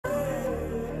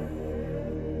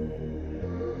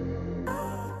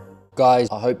guys?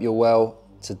 I hope you're well.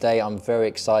 Today I'm very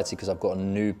excited because I've got a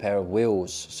new pair of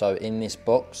wheels. So in this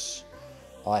box,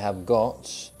 I have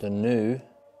got the new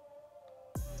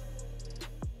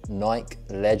Nike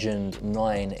Legend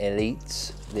 9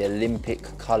 Elite, the Olympic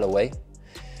Colourway.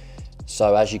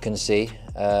 So as you can see,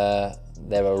 they're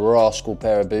a rascal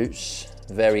pair of boots,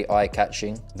 very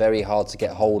eye-catching, very hard to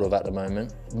get hold of at the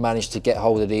moment. Managed to get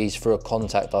hold of these through a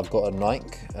contact I've got at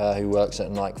Nike, who works at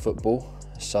Nike Football.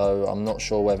 So I'm not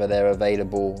sure whether they're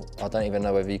available. I don't even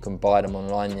know whether you can buy them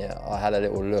online yet. I had a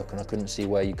little look and I couldn't see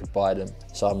where you could buy them.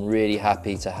 So I'm really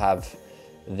happy to have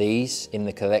these in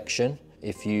the collection.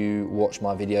 If you watch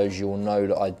my videos, you'll know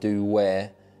that I do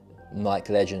wear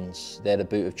Nike Legends. They're the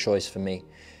boot of choice for me.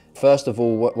 First of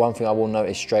all, one thing I will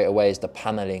notice straight away is the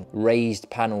paneling. Raised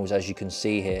panels, as you can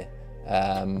see here.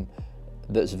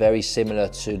 That's very similar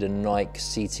to the Nike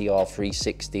CTR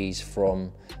 360s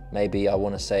from maybe, I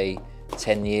want to say,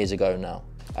 10 years ago now.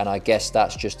 And I guess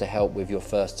that's just to help with your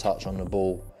first touch on the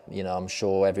ball. You know, I'm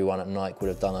sure everyone at Nike would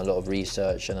have done a lot of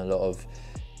research and a lot of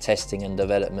testing and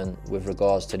development with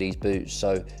regards to these boots.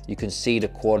 So you can see the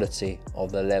quality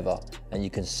of the leather, and you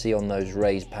can see on those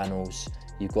raised panels,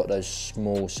 you've got those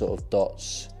small sort of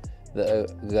dots that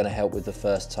are going to help with the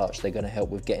first touch. They're going to help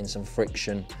with getting some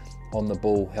friction on the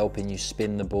ball, helping you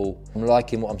spin the ball. I'm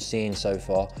liking what I'm seeing so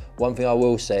far. One thing I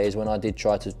will say is when I did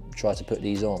try to put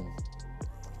these on,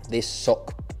 this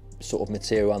sock sort of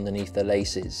material underneath the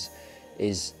laces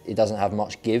it doesn't have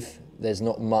much give. There's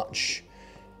not much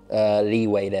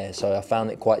leeway there, so I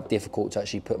found it quite difficult to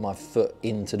actually put my foot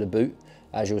into the boot.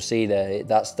 As you'll see there,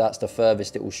 that's the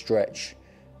furthest it will stretch.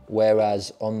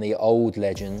 Whereas on the old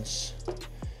Legends,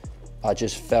 I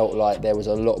just felt like there was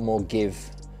a lot more give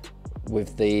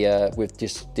with the with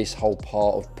this whole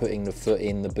part of putting the foot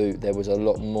in the boot. There was a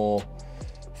lot more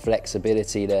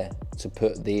flexibility there to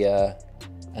put the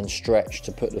and stretch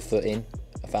to put the foot in.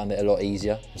 I found it a lot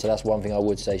easier. So that's one thing I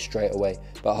would say straight away.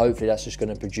 But hopefully that's just going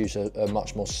to produce a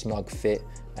much more snug fit,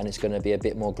 and it's going to be a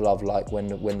bit more glove-like when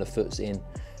the foot's in.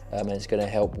 And it's going to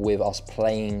help with us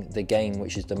playing the game,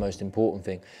 which is the most important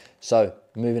thing. So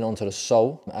moving on to the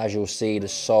sole. As you'll see, the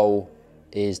sole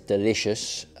is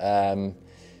delicious.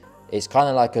 It's kind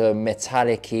of like a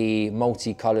metallic-y,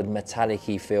 multicolored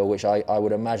metallic-y feel, which I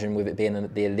would imagine with it being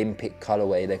the Olympic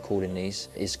colourway they're calling these,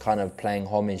 is kind of playing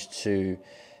homage to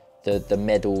the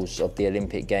medals of the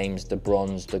Olympic Games, the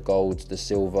bronze, the gold, the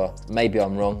silver. Maybe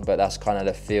I'm wrong, but that's kind of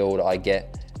the feel that I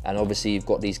get. And obviously you've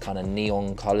got these kind of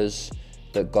neon colours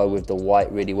that go with the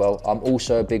white really well. I'm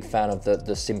also a big fan of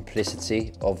the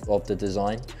simplicity of the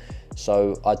design.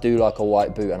 So I do like a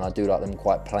white boot, and I do like them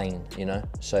quite plain, you know?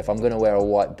 So if I'm gonna wear a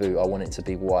white boot, I want it to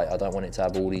be white. I don't want it to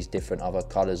have all these different other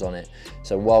colors on it.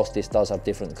 So whilst this does have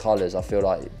different colors, I feel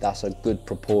like that's a good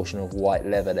proportion of white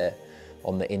leather there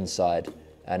on the inside.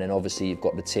 And then obviously you've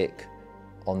got the tick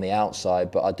on the outside,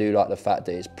 but I do like the fact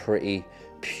that it's pretty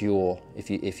pure,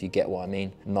 if you get what I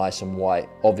mean. Nice and white.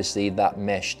 Obviously that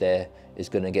mesh there is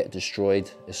going to get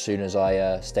destroyed as soon as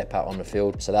I step out on the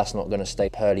field, so that's not going to stay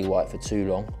pearly white for too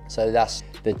long. So that's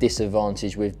the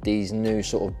disadvantage with these new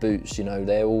sort of boots. You know,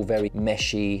 they're all very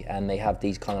meshy and they have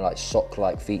these kind of like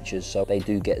sock-like features, so they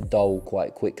do get dull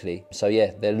quite quickly. So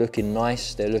yeah, they're looking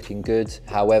nice, they're looking good.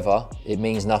 However, it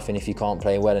means nothing if you can't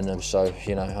play well in them, so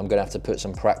you know, I'm gonna have to put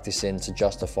some practice in to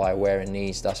justify wearing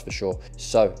these, that's for sure.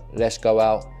 So let's go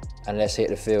out and let's hit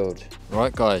the field.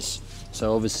 Right guys,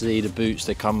 so obviously the boots,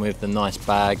 they come with the nice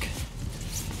bag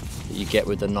that you get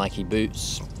with the Nike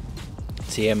boots.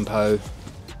 Tiempo,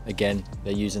 again,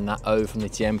 they're using that O from the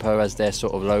Tiempo as their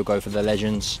sort of logo for the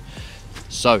Legends.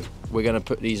 So we're gonna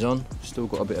put these on. Still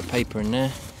got a bit of paper in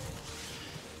there.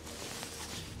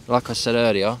 Like I said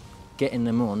earlier, getting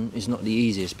them on is not the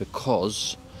easiest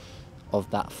because of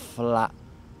that flat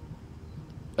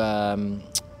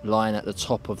line at the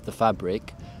top of the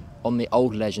fabric. On the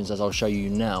old Legends, as I'll show you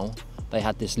now, they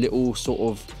had this little sort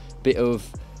of bit of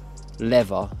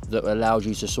leather that allowed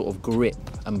you to sort of grip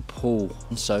and pull.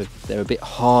 So they're a bit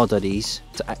harder, these,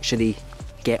 to actually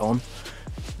get on.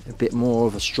 A bit more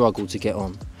of a struggle to get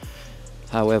on.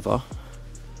 However,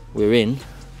 we're in,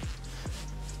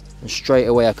 and straight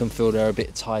away I can feel they're a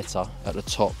bit tighter at the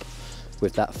top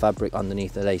with that fabric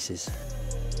underneath the laces.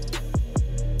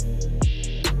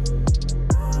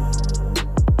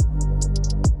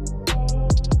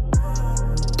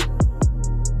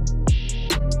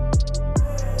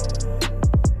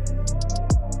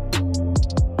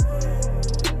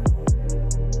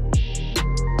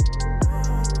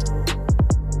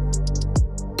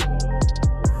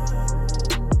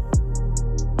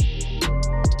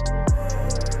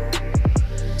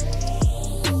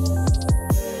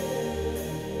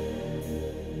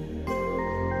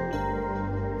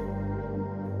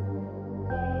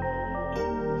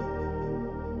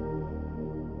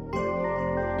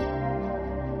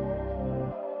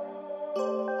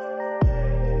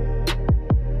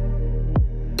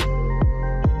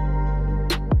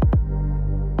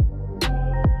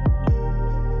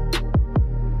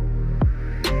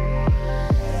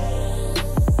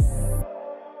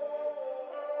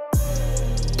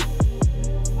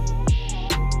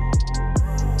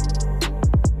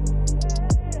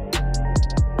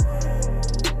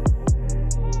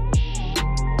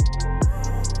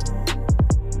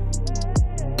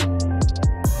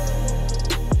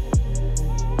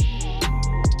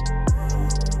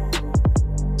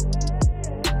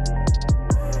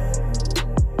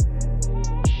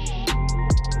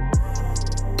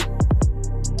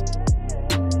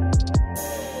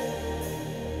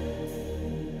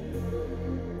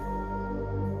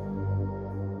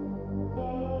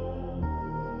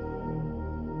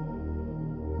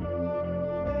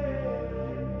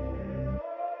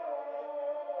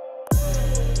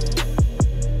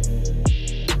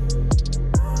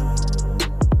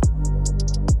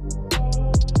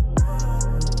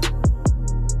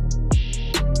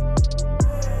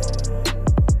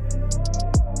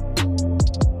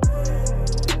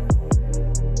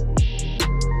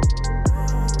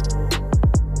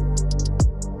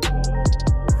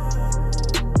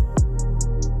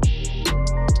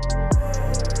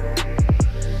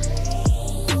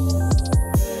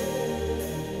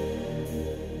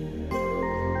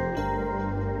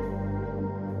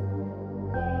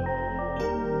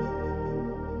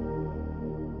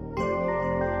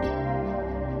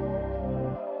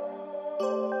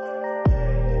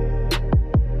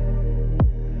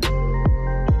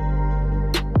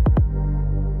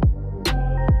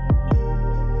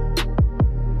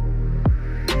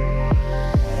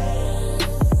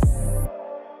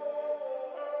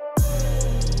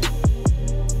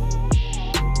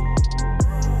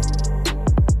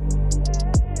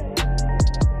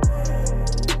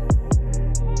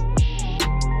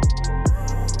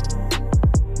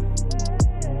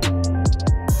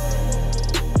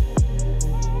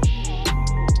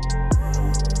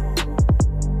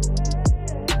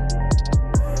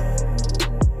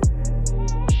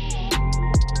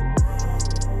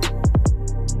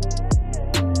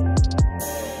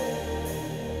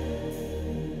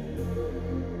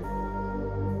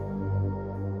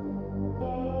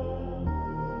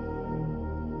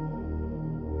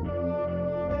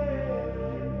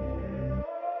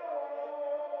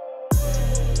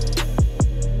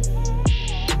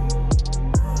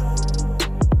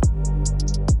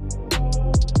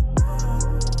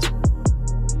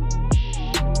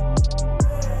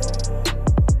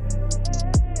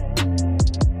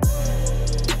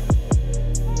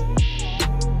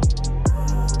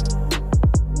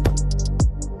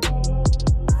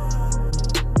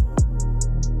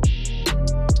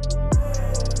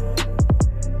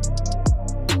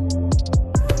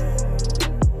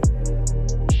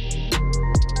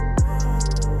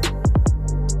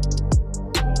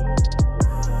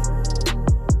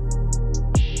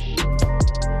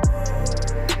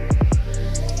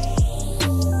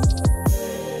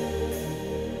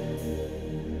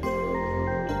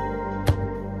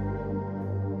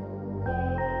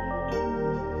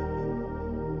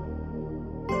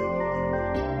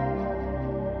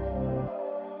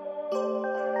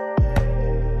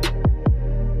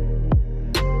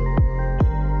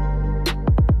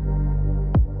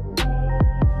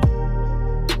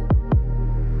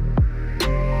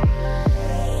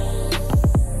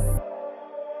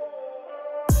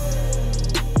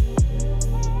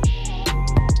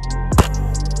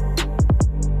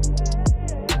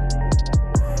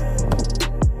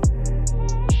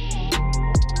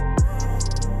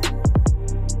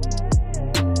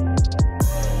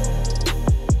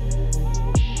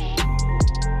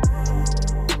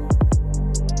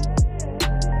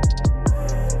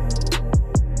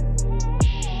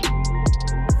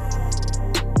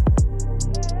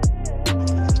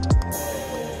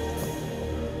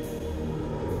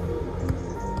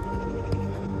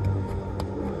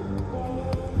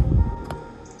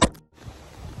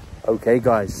 Okay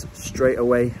guys, straight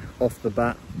away off the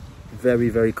bat,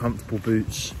 very comfortable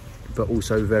boots, but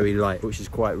also very light, which is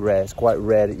quite rare. It's quite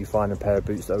rare that you find a pair of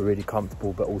boots that are really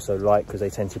comfortable but also light, because they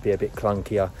tend to be a bit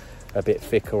clunkier, a bit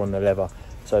thicker on the leather.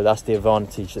 So that's the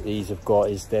advantage that these have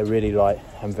got, is they're really light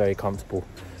and very comfortable.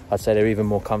 I'd say they're even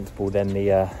more comfortable than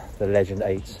the Legend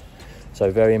 8s.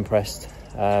 So very impressed.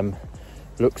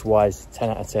 Looks wise, 10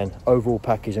 out of 10. Overall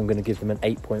package, I'm going to give them an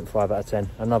 8.5 out of 10.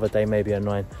 Another day, maybe a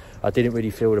 9. I didn't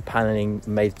really feel the paneling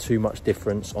made too much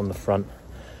difference on the front.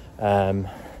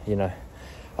 You know,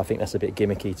 I think that's a bit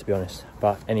gimmicky, to be honest.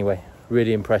 But anyway,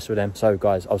 really impressed with them. So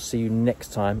guys, I'll see you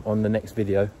next time on the next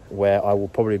video, where I will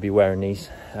probably be wearing these.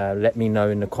 Let me know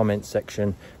in the comments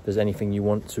section if there's anything you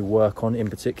want to work on in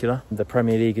particular. The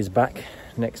Premier League is back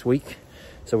next week,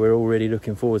 so we're all really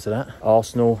looking forward to that.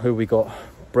 Arsenal, who we got?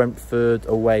 Brentford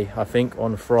away, I think,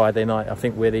 on Friday night. I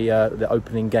think we're the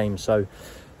opening game, so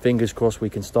fingers crossed we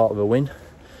can start with a win.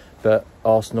 But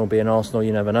Arsenal being Arsenal,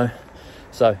 you never know.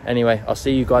 So anyway, I'll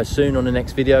see you guys soon on the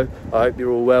next video. I hope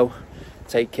you're all well.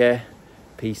 Take care.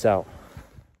 Peace out.